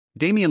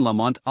Damian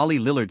Lamonte Ollie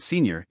Lillard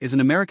Sr. is an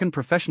American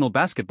professional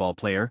basketball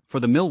player for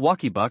the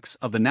Milwaukee Bucks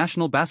of the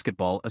National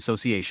Basketball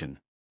Association.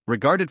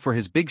 Regarded for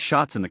his big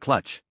shots in the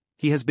clutch,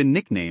 he has been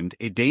nicknamed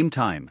a Dame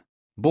Time.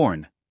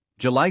 Born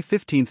July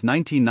 15,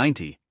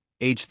 1990,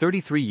 age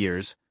 33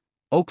 years,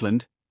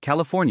 Oakland,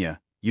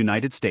 California,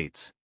 United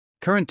States.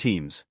 Current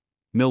teams: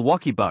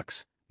 Milwaukee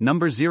Bucks,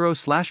 number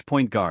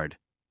 0/point guard,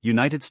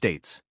 United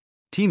States.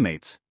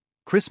 Teammates: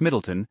 Chris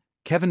Middleton,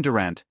 Kevin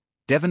Durant,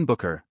 Devin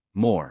Booker,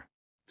 more.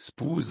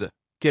 Spouse,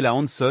 Kella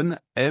Hanson,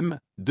 M.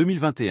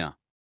 2021.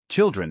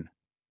 Children: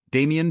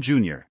 Damian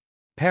Jr.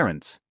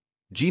 Parents: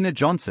 Gina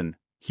Johnson,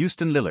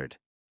 Houston Lillard.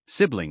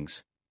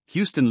 Siblings: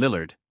 Houston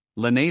Lillard,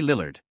 Lene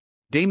Lillard.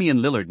 Damian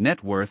Lillard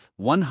net worth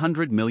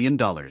 $100 million.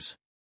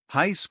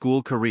 High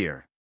school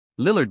career.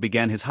 Lillard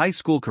began his high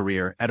school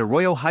career at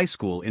Arroyo High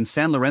School in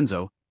San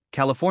Lorenzo,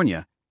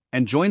 California,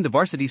 and joined the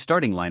varsity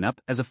starting lineup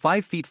as a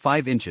 5 feet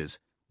 5 inches,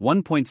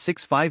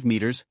 1.65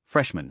 meters,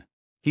 freshman.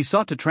 He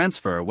sought to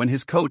transfer when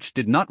his coach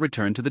did not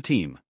return to the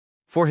team.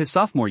 For his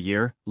sophomore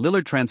year,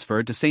 Lillard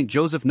transferred to St.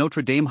 Joseph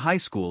Notre Dame High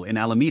School in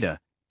Alameda,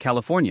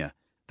 California,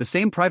 the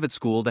same private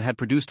school that had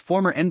produced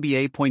former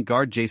NBA point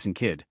guard Jason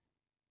Kidd.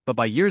 But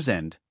by year's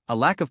end, a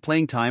lack of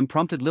playing time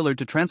prompted Lillard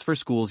to transfer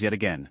schools yet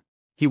again.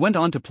 He went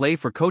on to play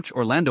for coach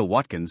Orlando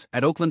Watkins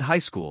at Oakland High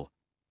School,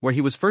 where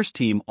he was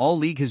first-team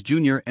All-League his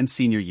junior and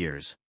senior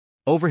years.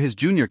 Over his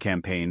junior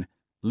campaign,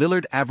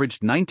 Lillard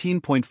averaged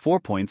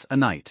 19.4 points a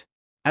night.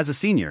 As a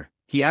senior,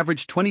 he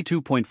averaged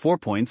 22.4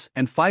 points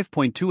and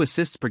 5.2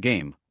 assists per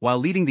game, while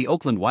leading the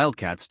Oakland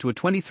Wildcats to a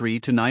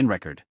 23-9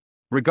 record.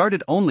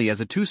 Regarded only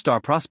as a two-star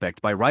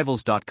prospect by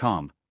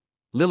Rivals.com,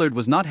 Lillard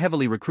was not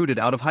heavily recruited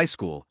out of high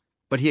school,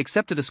 but he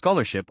accepted a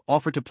scholarship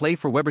offer to play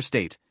for Weber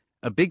State,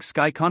 a Big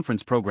Sky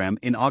Conference program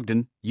in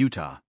Ogden,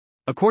 Utah.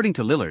 According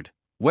to Lillard,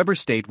 Weber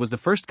State was the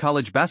first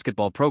college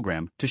basketball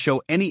program to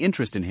show any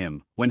interest in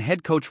him when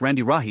head coach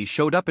Randy Rahe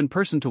showed up in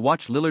person to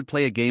watch Lillard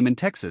play a game in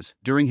Texas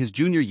during his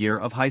junior year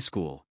of high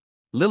school.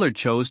 Lillard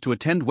chose to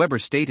attend Weber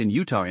State in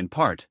Utah in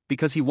part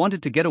because he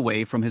wanted to get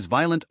away from his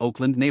violent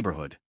Oakland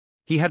neighborhood.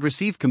 He had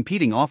received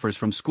competing offers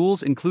from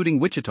schools including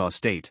Wichita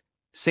State,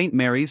 St.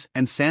 Mary's,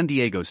 and San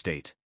Diego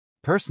State.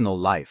 Personal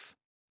life.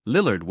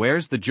 Lillard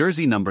wears the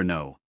jersey number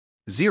No.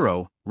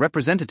 0,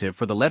 representative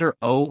for the letter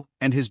O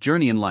and his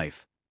journey in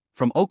life,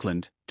 from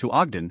Oakland to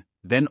Ogden,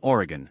 then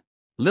Oregon.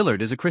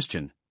 Lillard is a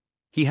Christian.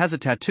 He has a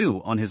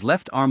tattoo on his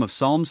left arm of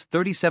Psalms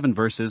 37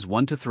 verses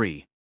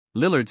 1-3.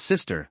 Lillard's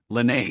sister,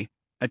 Lene,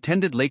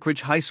 attended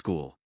Lakeridge High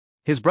School.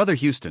 His brother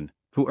Houston,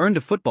 who earned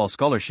a football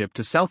scholarship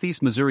to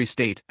Southeast Missouri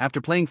State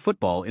after playing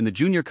football in the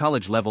junior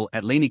college level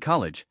at Laney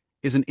College,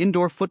 is an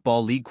indoor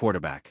football league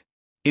quarterback.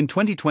 In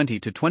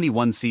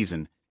 2020-21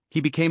 season, he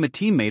became a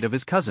teammate of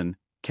his cousin,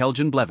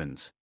 Keljan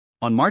Blevins.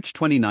 On March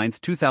 29,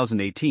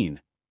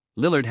 2018,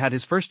 Lillard had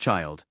his first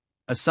child,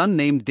 a son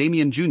named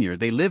Damian Jr.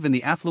 They live in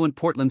the affluent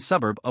Portland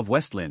suburb of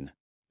West Lynn.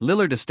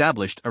 Lillard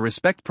established a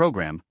Respect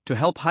program to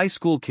help high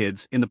school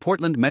kids in the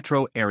Portland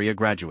metro area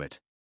graduate.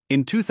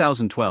 In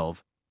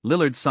 2012,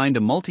 Lillard signed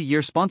a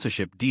multi-year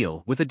sponsorship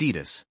deal with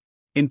Adidas.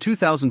 In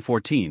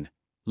 2014,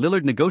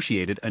 Lillard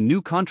negotiated a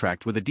new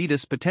contract with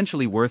Adidas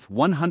potentially worth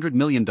 $100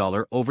 million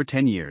over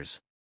 10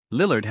 years.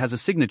 Lillard has a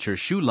signature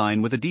shoe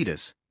line with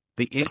Adidas,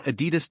 the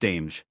Adidas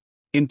Dames.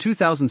 In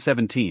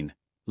 2017,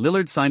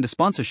 Lillard signed a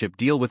sponsorship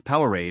deal with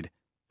Powerade,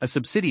 a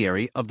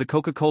subsidiary of the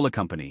Coca-Cola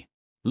Company.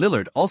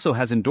 Lillard also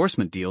has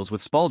endorsement deals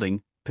with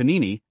Spalding,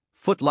 Panini,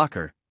 Foot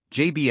Locker,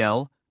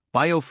 JBL,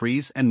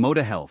 BioFreeze, and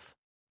Moda Health.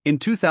 In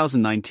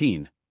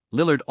 2019,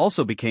 Lillard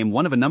also became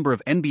one of a number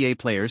of NBA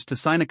players to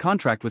sign a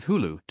contract with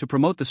Hulu to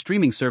promote the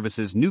streaming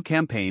service's new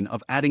campaign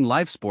of adding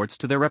live sports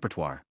to their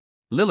repertoire.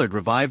 Lillard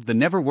revived the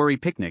Never Worry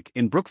Picnic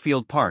in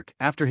Brookfield Park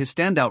after his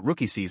standout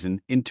rookie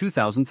season in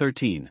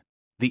 2013.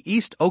 The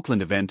East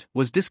Oakland event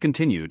was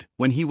discontinued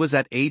when he was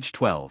at age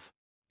 12.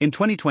 In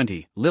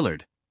 2020,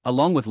 Lillard,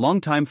 along with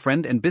longtime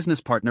friend and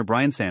business partner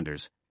Brian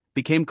Sanders,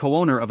 became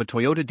co-owner of a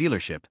Toyota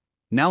dealership,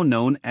 now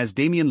known as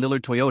Damian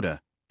Lillard Toyota,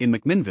 in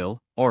McMinnville,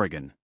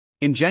 Oregon.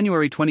 In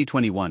January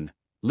 2021,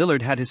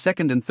 Lillard had his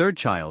second and third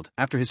child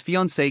after his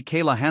fiancée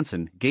Kayla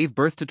Hanson gave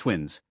birth to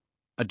twins,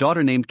 a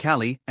daughter named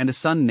Callie and a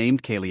son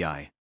named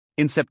Kaylee.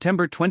 In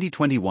September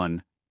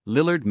 2021,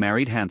 Lillard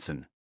married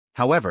Hanson.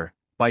 However,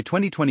 by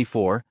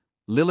 2024,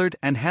 Lillard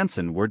and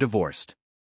Hanson were divorced.